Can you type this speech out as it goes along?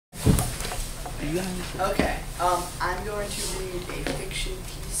Okay, I'm going to read a fiction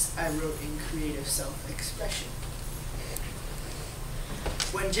piece I wrote in creative self-expression.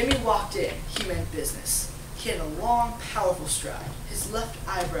 When Jimmy walked in, he meant business. He had a long, powerful stride. His left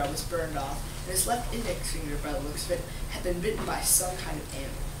eyebrow was burned off, and his left index finger, by the looks of it, had been bitten by some kind of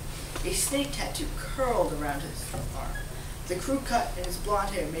animal. A snake tattoo curled around his arm. The crew cut in his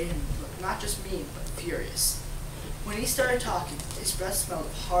blonde hair made him look not just mean, but furious. When he started talking, his breath smelled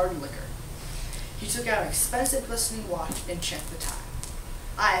of hard liquor. He took out an expensive glistening watch and checked the time.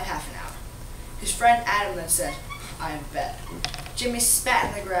 I have half an hour. His friend Adam then said, I am in bed. Jimmy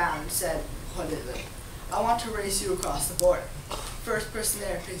spat in the ground and said, what is it? I want to race you across the border. First person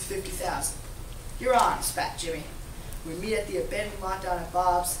there pays $50,000. You're on, spat Jimmy. We meet at the abandoned lot down at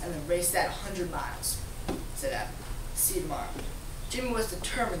Bob's and then race that 100 miles, said Adam. See you tomorrow. Jimmy was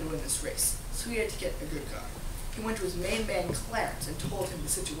determined to win this race, so he had to get a good car. He went to his main man, Clarence, and told him the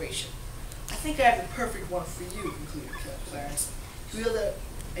situation. I think I have the perfect one for you, concluded Clarence. He wheeled out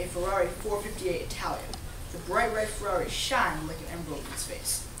a Ferrari 458 Italian. The bright red Ferrari shined like an emerald in his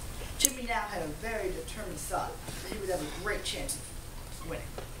face. Jimmy now had a very determined thought that he would have a great chance of winning.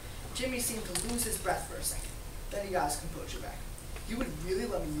 Jimmy seemed to lose his breath for a second. Then he got his composure back. You would really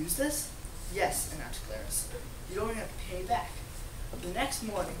let me use this? Yes, announced Clarence. You don't even have to pay me back. The next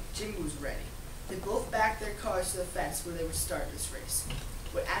morning, Jimmy was ready. They both backed their cars to the fence where they would start this race.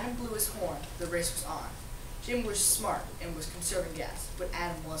 When Adam blew his horn, the race was on. Jimmy was smart and was conserving gas, but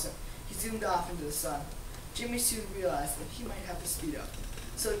Adam wasn't. He zoomed off into the sun. Jimmy soon realized that he might have to speed up,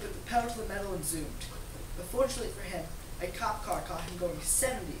 so he put the pedal to the metal and zoomed. But fortunately for him, a cop car caught him going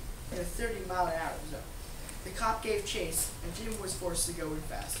 70 in a 30-mile-an-hour zone. The cop gave chase, and Jimmy was forced to go in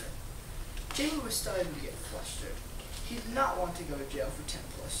faster. Jimmy was starting to get flustered. He did not want to go to jail for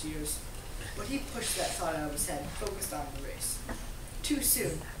 10+ years, but he pushed that thought out of his head and focused on the race. Too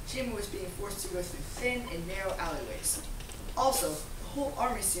soon, Jimmy was being forced to go through thin and narrow alleyways. Also, the whole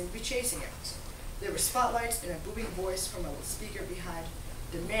army seemed to be chasing him. There were spotlights and a booming voice from a speaker behind,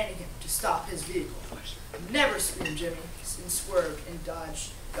 demanding him to stop his vehicle. Never, screamed Jimmy, and swerved and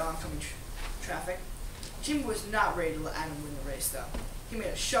dodged the oncoming traffic. Jimmy was not ready to let Adam win the race, though. He made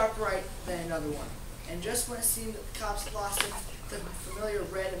a sharp right, then another one. And just when it seemed that the cops had lost him, the familiar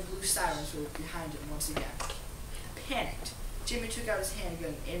red and blue sirens were behind him once again. Panicked, Jimmy took out his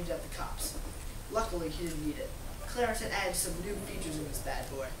handgun and aimed at the cops. Luckily, he didn't need it. Clarence had added some new features in this bad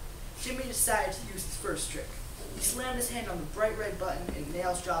boy. Jimmy decided to use his first trick. He slammed his hand on the bright red button and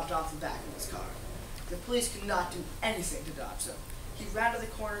nails dropped off the back of his car. The police could not do anything to dodge him. He rounded the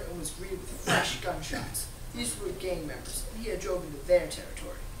corner and was greeted with fresh gunshots. These were gang members, and he had drove into their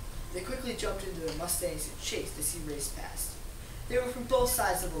territory. They quickly jumped into their Mustangs and chased as he raced past. They were from both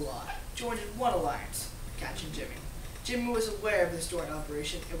sides of the law, joined in one alliance, catching Jimmy. Jimmy was aware of this joint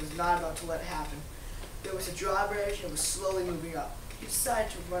operation and was not about to let it happen. There was a drawbridge and it was slowly moving up. He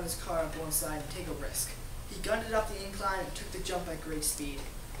decided to run his car up one side and take a risk. He gunned it up the incline and took the jump at great speed.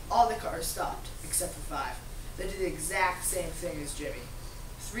 All the cars stopped, except for 5. They did the exact same thing as Jimmy.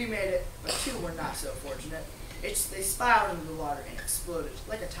 3 made it, but 2 were not so fortunate. They spiraled into the water and exploded,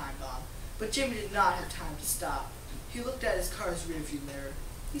 like a time bomb. But Jimmy did not have time to stop. He looked at his car's rearview mirror.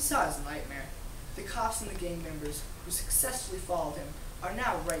 He saw his nightmare. The cops and the gang members who successfully followed him are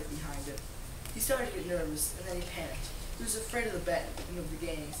now right behind him. He started to get nervous, and then he panicked. He was afraid of the bet, and of the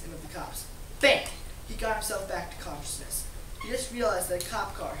gangs, and of the cops. Bang! He got himself back to consciousness. He just realized that a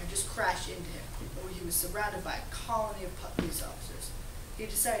cop car had just crashed into him, and he was surrounded by a colony of police officers. He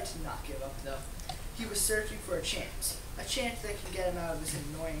decided to not give up, though. He was searching for a chance that can get him out of this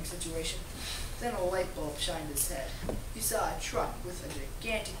annoying situation. Then a light bulb shined his head. He saw a truck with a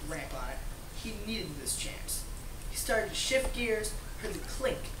gigantic ramp on it. He needed this chance. He started to shift gears, heard the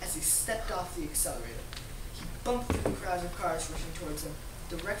clink as he stepped off the accelerator. He bumped through the crowds of cars rushing towards him.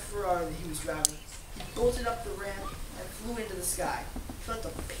 The wrecked Ferrari that he was driving. He bolted up the ramp and flew into the sky. He felt the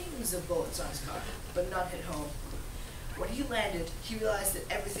pings of bullets on his car, but none hit home. When he landed, he realized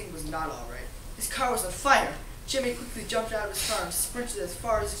that everything was not all right. His car was on fire. Jimmy quickly jumped out of his car and sprinted as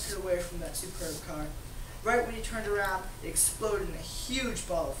far as he could away from that superb car. Right when he turned around, it exploded in a huge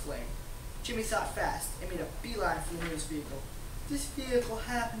ball of flame. Jimmy thought fast and made a beeline for the nearest vehicle. This vehicle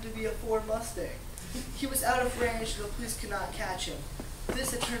happened to be a Ford Mustang. He was out of range and the police could not catch him.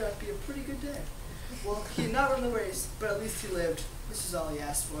 This had turned out to be a pretty good day. Well, he had not run the race, but at least he lived. This is all he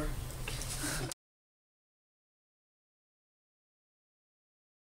asked for.